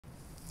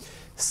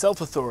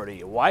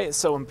self-authority, why it's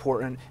so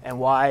important, and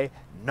why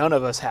none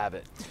of us have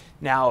it.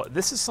 Now,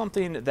 this is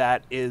something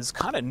that is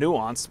kind of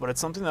nuanced, but it's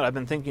something that I've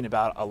been thinking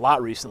about a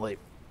lot recently.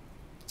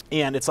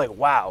 And it's like,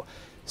 wow,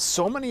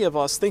 so many of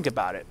us think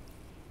about it.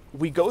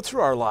 We go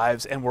through our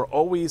lives and we're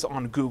always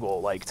on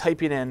Google, like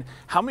typing in,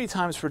 how many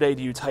times per day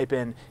do you type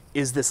in,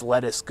 is this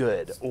lettuce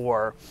good?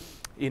 Or,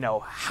 you know,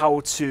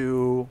 how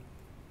to,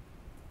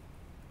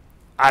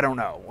 I don't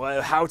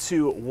know, how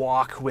to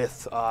walk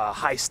with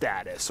high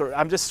status, or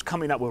I'm just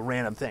coming up with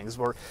random things,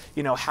 or,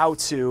 you know, how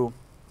to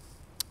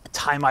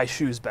tie my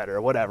shoes better,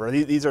 or whatever.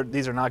 These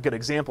are not good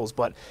examples,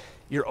 but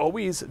you're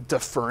always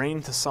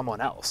deferring to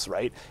someone else,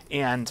 right?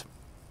 And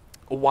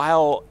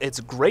while it's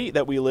great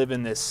that we live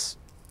in this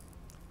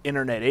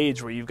internet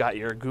age where you've got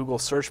your Google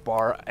search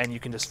bar and you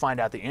can just find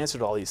out the answer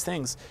to all these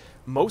things,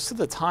 most of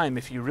the time,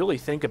 if you really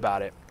think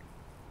about it,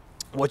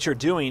 what you're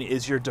doing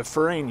is you're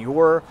deferring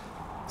your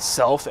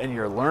self and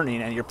your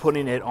learning, and you're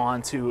putting it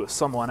onto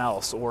someone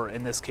else, or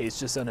in this case,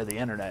 just onto the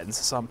internet.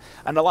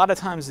 And a lot of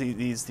times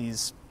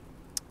these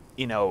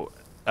you know,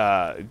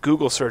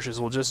 Google searches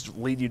will just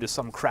lead you to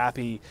some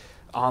crappy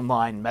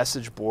online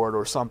message board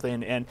or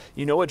something. And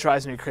you know what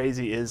drives me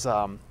crazy is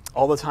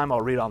all the time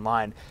I'll read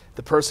online,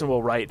 the person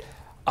will write,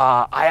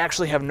 I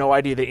actually have no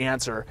idea the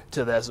answer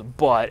to this,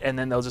 but, and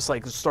then they'll just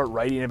like start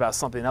writing about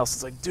something else.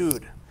 It's like,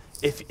 dude,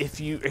 if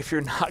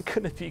you're not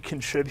going to be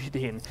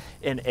contributing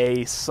in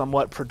a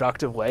somewhat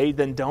productive way,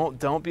 then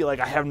don't be like,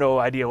 I have no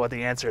idea what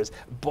the answer is,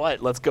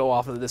 but let's go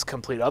off of this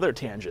complete other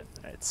tangent.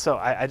 Right? So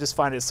I just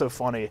find it so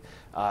funny.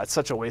 It's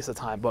such a waste of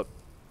time. But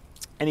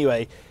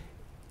anyway,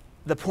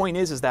 the point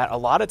is that a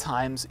lot of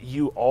times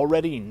you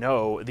already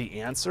know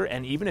the answer,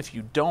 and even if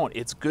you don't,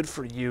 it's good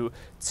for you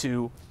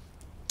to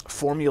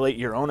formulate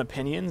your own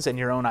opinions and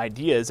your own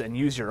ideas and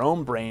use your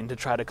own brain to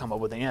try to come up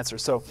with the answer.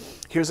 So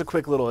here's a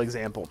quick little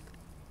example.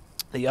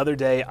 The other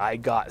day I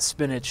got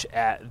spinach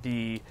at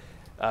the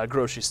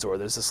grocery store.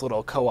 There's this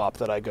little co-op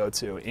that I go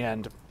to,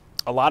 and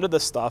a lot of the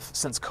stuff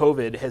since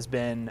COVID has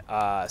been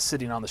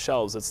sitting on the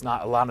shelves. It's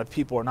not, a lot of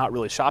people are not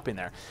really shopping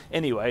there.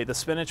 Anyway, the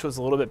spinach was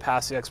a little bit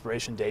past the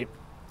expiration date.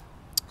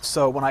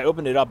 So when I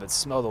opened it up, it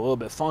smelled a little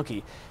bit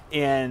funky.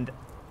 And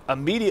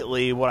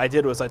immediately what I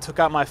did was I took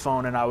out my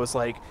phone and I was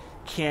like,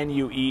 can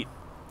you eat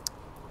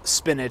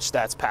spinach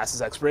that's past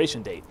its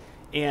expiration date?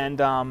 And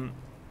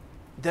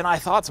then I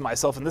thought to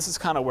myself, and this is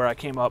kind of where I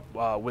came up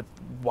with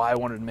why I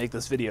wanted to make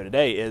this video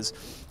today, is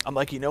I'm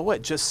like, you know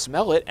what, just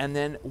smell it and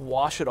then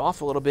wash it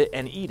off a little bit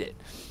and eat it.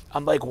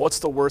 I'm like, what's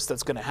the worst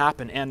that's going to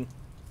happen? And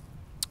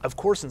of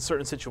course, in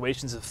certain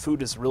situations, if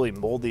food is really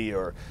moldy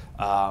or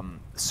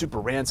super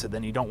rancid,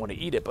 then you don't want to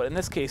eat it. But in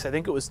this case, I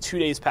think it was 2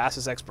 days past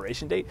its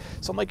expiration date.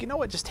 So I'm like, you know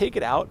what, just take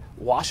it out,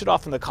 wash it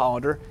off in the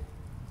colander,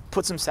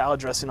 put some salad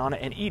dressing on it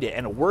and eat it.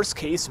 And worst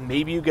case,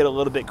 maybe you get a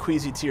little bit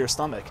queasy to your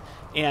stomach.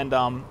 And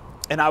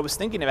I was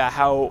thinking about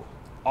how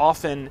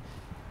often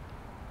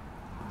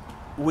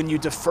when you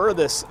defer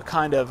this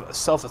kind of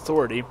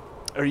self-authority,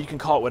 or you can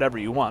call it whatever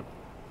you want,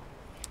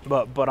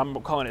 but I'm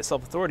calling it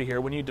self-authority here,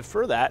 when you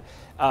defer that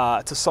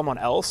to someone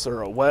else,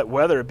 or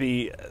whether it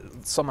be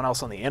someone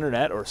else on the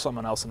internet or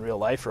someone else in real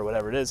life or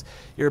whatever it is,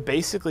 you're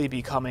basically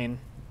becoming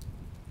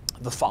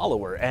the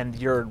follower, and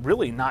you're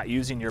really not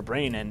using your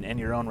brain and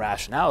your own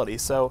rationality.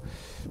 So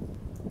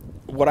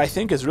what I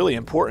think is really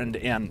important,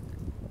 and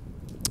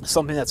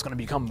something that's going to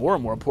become more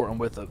and more important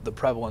with the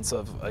prevalence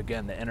of,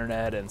 again, the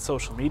internet and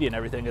social media and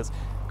everything, is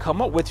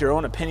come up with your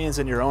own opinions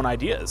and your own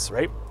ideas,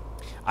 right?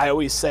 I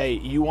always say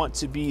you want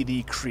to be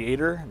the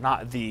creator,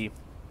 not the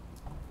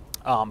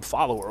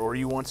follower, or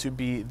you want to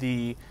be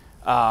the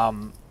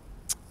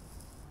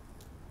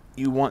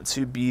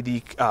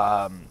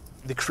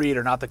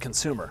creator, not the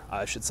consumer,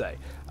 I should say.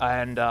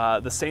 And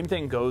the same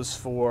thing goes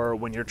for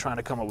when you're trying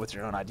to come up with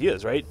your own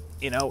ideas, right?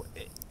 You know,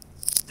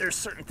 there's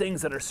certain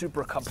things that are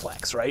super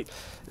complex, right,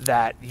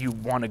 that you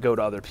want to go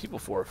to other people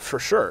for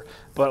sure.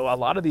 But a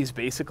lot of these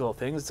basic little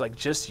things, it's like,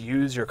 just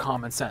use your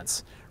common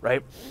sense,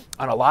 right?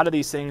 On a lot of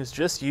these things,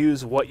 just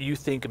use what you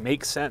think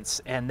makes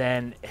sense. And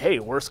then, hey,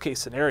 worst case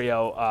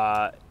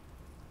scenario,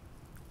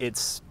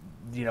 it's,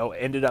 you know,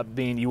 ended up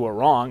being you were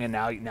wrong, and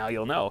now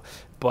you'll know.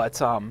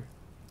 But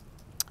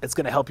it's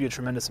going to help you a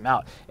tremendous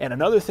amount. And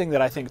another thing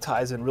that I think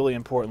ties in really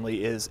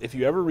importantly is, if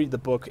you ever read the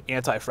book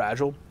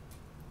Anti-Fragile,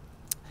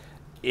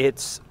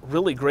 it's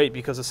really great,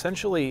 because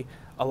essentially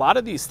a lot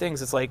of these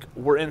things, it's like,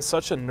 we're in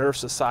such a nerf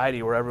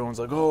society where everyone's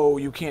like, oh,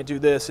 you can't do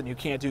this and you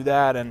can't do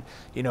that, and,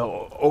 you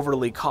know,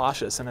 overly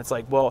cautious. And it's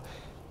like, well,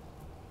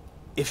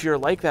 if you're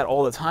like that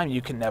all the time,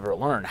 you can never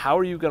learn. How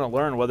are you going to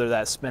learn whether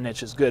that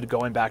spinach is good,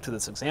 going back to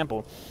this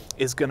example,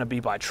 is going to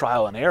be by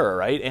trial and error,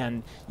 right?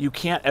 And you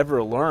can't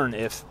ever learn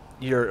if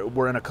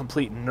we're in a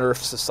complete nerf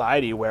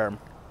society where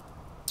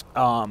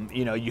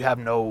you know, you have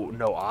no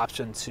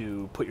option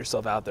to put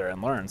yourself out there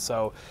and learn.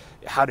 So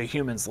how do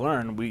humans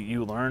learn?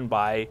 You learn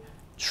by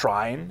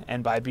trying,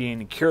 and by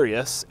being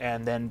curious,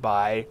 and then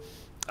by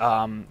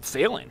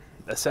failing.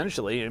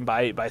 essentially, and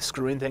by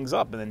screwing things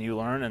up, and then you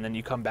learn, and then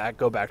you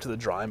go back to the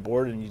drawing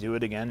board, and you do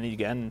it again and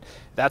again.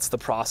 That's the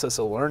process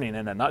of learning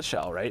in a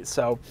nutshell, right?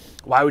 So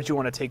why would you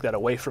want to take that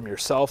away from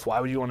yourself? Why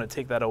would you want to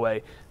take that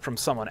away from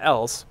someone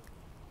else?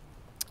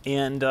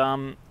 And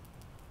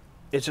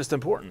it's just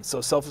important. So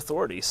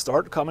self-authority,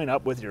 start coming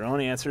up with your own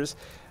answers.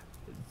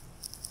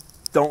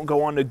 Don't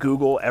go on to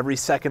Google every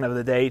second of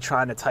the day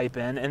trying to type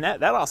in. And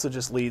that also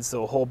just leads to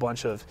a whole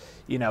bunch of,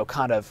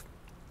 kind of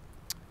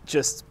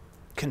just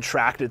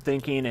contracted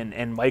thinking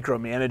and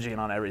micromanaging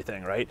on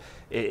everything, right?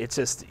 It's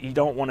just, you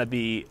don't want to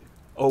be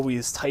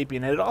always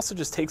typing. And it also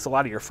just takes a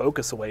lot of your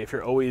focus away if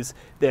you're always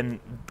then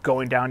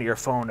going down to your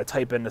phone to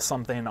type into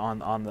something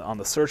on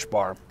the search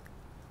bar.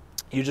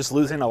 You're just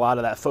losing a lot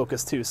of that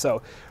focus too.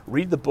 So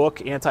read the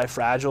book,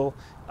 Anti-Fragile.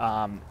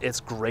 It's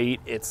great.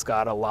 It's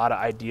got a lot of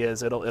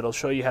ideas. It'll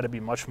show you how to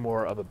be much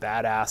more of a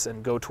badass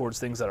and go towards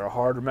things that are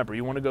hard. Remember,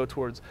 you want to go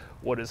towards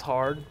what is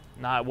hard,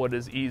 not what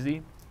is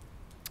easy.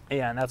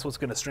 And that's what's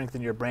going to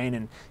strengthen your brain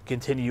and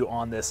continue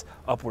on this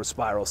upward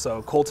spiral.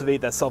 So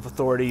cultivate that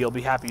self-authority. You'll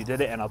be happy you did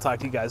it. And I'll talk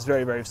to you guys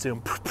very, very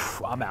soon.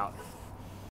 I'm out.